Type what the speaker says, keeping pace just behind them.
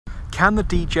Can the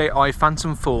DJI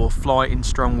Phantom 4 fly in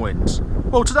strong winds?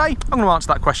 Well, today I'm going to answer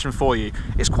that question for you.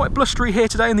 It's quite blustery here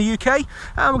today in the UK,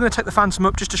 and we're going to take the Phantom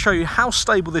up just to show you how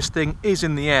stable this thing is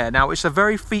in the air. Now, it's a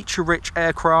very feature-rich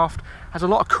aircraft, has a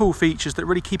lot of cool features that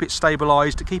really keep it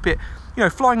stabilised, to keep it, you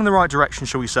know, flying in the right direction,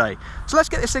 shall we say. So let's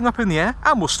get this thing up in the air,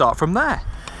 and we'll start from there.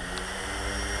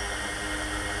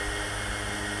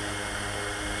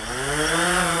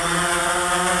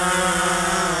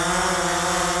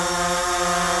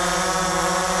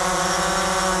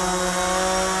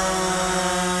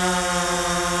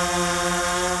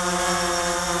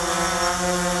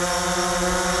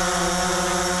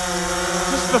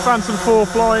 The Phantom 4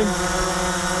 flying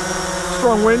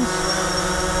strong winds.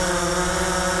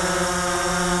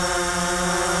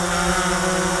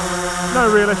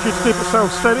 No real issue to keep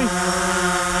itself steady.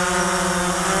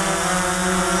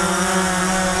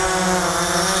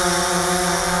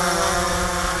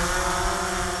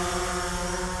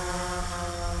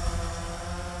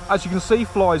 As you can see,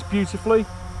 flies beautifully,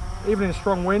 even in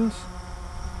strong winds.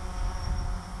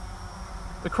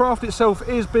 The craft itself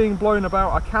is being blown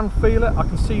about. I can feel it, I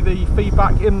can see the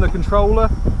feedback in the controller,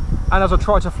 and as I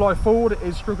try to fly forward it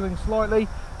is struggling slightly,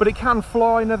 but it can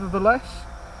fly nevertheless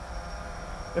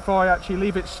if I actually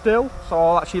leave it still. So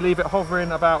I'll actually leave it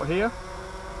hovering about here.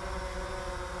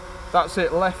 That's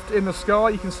it left in the sky.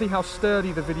 You can see how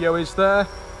sturdy the video is there.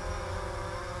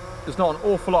 There's not an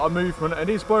awful lot of movement. It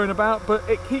is blowing about, but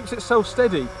it keeps itself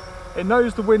steady. It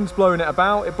knows the wind's blowing it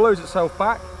about, it blows itself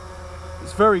back.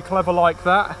 It's very clever like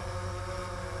that.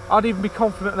 I'd even be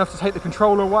confident enough to take the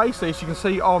controller away. So as you can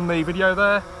see on the video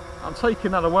there, I'm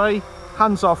taking that away.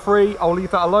 Hands are free. I'll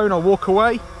leave that alone. I'll walk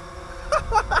away.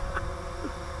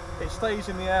 It stays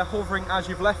in the air hovering as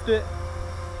you've left it.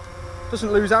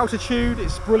 Doesn't lose altitude.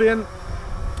 It's brilliant.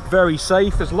 Very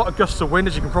safe. There's a lot of gusts of wind,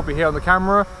 as you can probably hear on the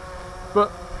camera.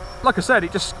 But like I said,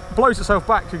 it just blows itself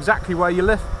back to exactly where you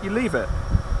leave it.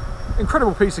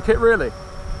 Incredible piece of kit, really.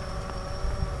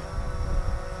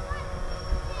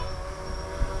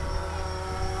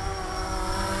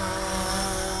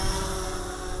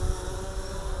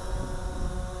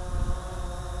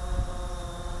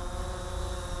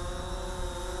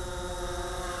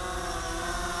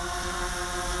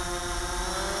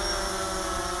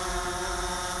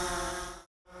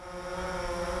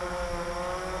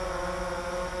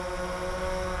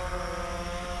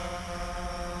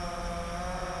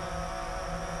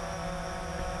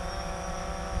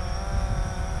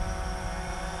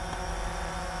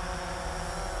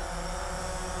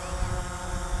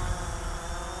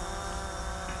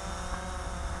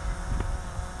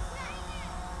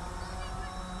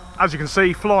 As you can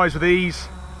see, flies with ease,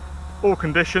 all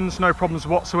conditions, no problems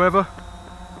whatsoever.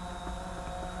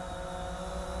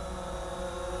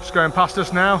 Just going past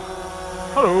us now.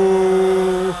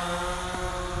 Hello!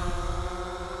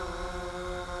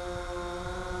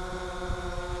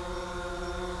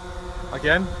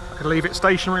 Again, I could leave it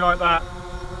stationary like that.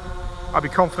 I'd be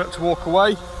confident to walk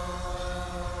away.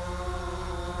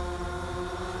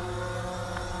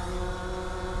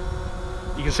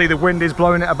 You can see the wind is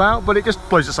blowing it about, but it just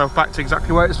blows itself back to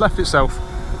exactly where it's left itself.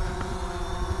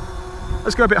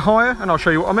 Let's go a bit higher and I'll show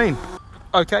you what I mean.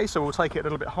 Okay, so we'll take it a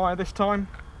little bit higher this time.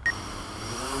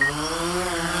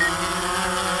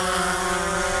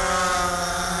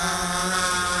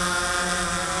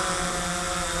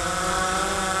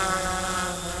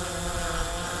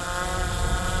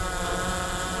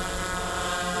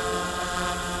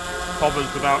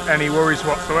 Hovers without any worries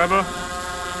whatsoever.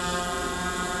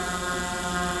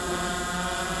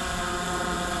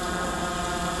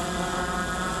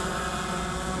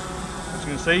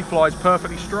 You can see, flies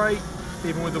perfectly straight,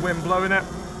 even with the wind blowing it.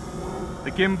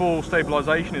 The gimbal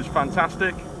stabilisation is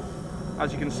fantastic,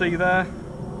 as you can see there.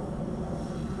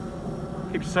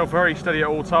 Keeps itself very steady at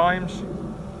all times.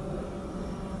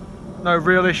 No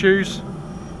real issues.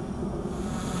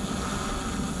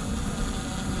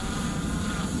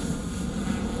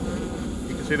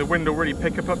 You can see the wind will really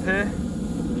pick up here,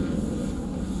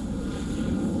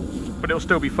 but it'll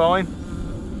still be fine.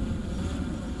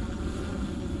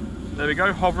 There we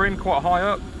go, hovering quite high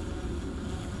up.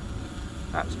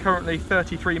 That's currently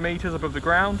 33 metres above the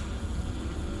ground.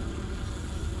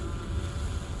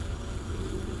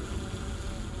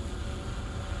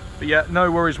 But yeah,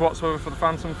 no worries whatsoever for the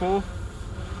Phantom 4.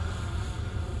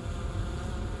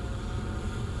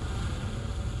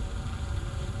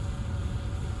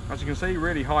 As you can see,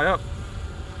 really high up,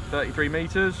 33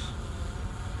 metres.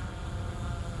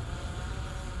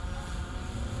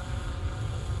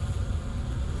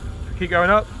 Keep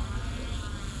going up.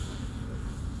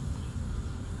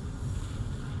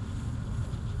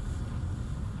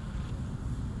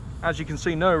 As you can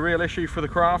see, no real issue for the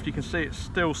craft. You can see it's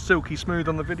still silky smooth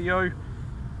on the video.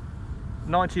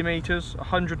 90 meters,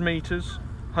 100 meters,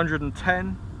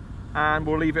 110, and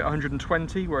we'll leave it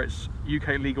 120 where its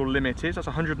UK legal limit is. That's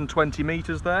 120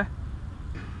 meters there.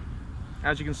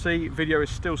 As you can see, video is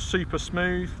still super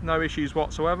smooth, no issues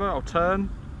whatsoever. I'll turn.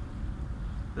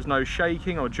 There's no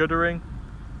shaking or juddering.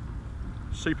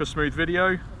 Super smooth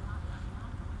video.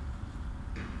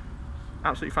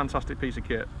 Absolutely fantastic piece of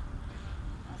kit.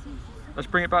 Let's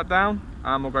bring it back down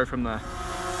and we'll go from there.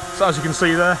 So as you can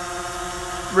see there,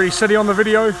 really steady on the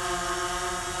video.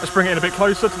 Let's bring it in a bit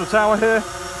closer to the tower here.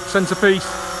 Centerpiece.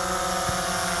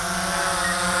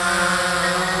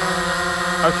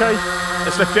 Okay,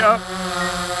 let's lift it up.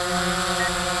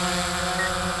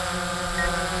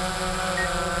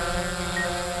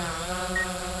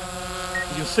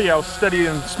 You can see how steady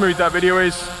and smooth that video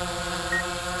is.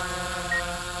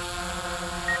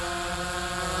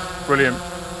 Brilliant.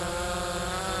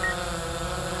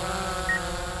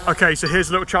 Okay, so here's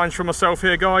a little challenge for myself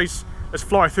here, guys. Let's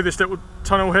fly through this little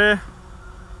tunnel here.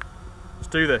 Let's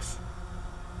do this.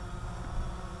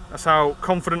 That's how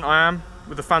confident I am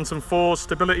with the Phantom 4's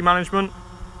stability management.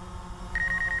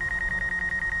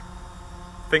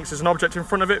 Thinks there's an object in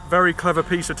front of it. Very clever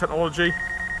piece of technology.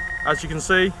 As you can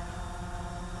see,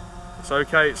 it's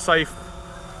okay, it's safe.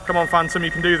 Come on, Phantom,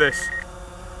 you can do this.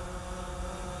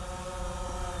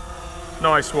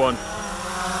 Nice one.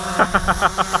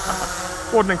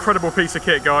 What an incredible piece of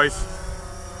kit, guys.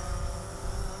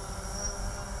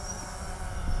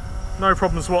 No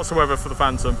problems whatsoever for the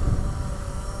Phantom.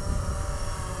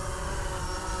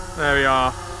 There we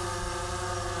are.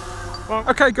 Well,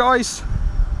 okay, guys.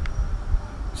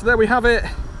 So there we have it.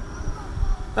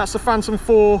 That's the Phantom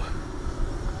 4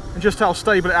 and just how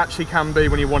stable it actually can be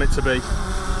when you want it to be.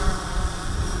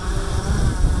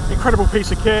 Incredible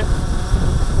piece of kit.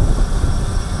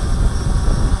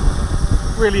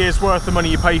 Really is worth the money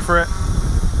you pay for it.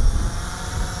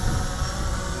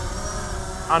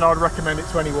 And I'd recommend it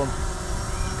to anyone.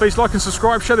 Please like and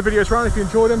subscribe, share the videos around if you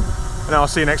enjoyed them, and I'll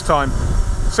see you next time.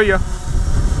 See ya.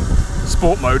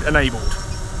 Sport mode enabled.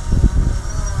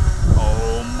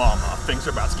 Oh mama, things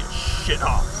are about to get shit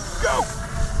hot. Go!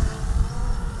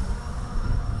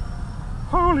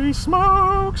 Holy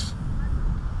smokes!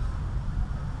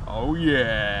 Oh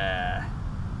yeah!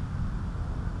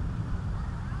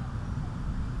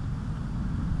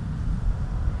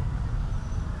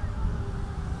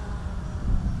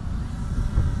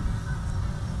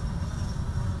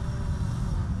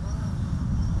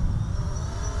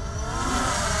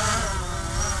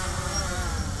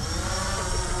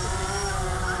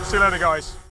 See you later, guys.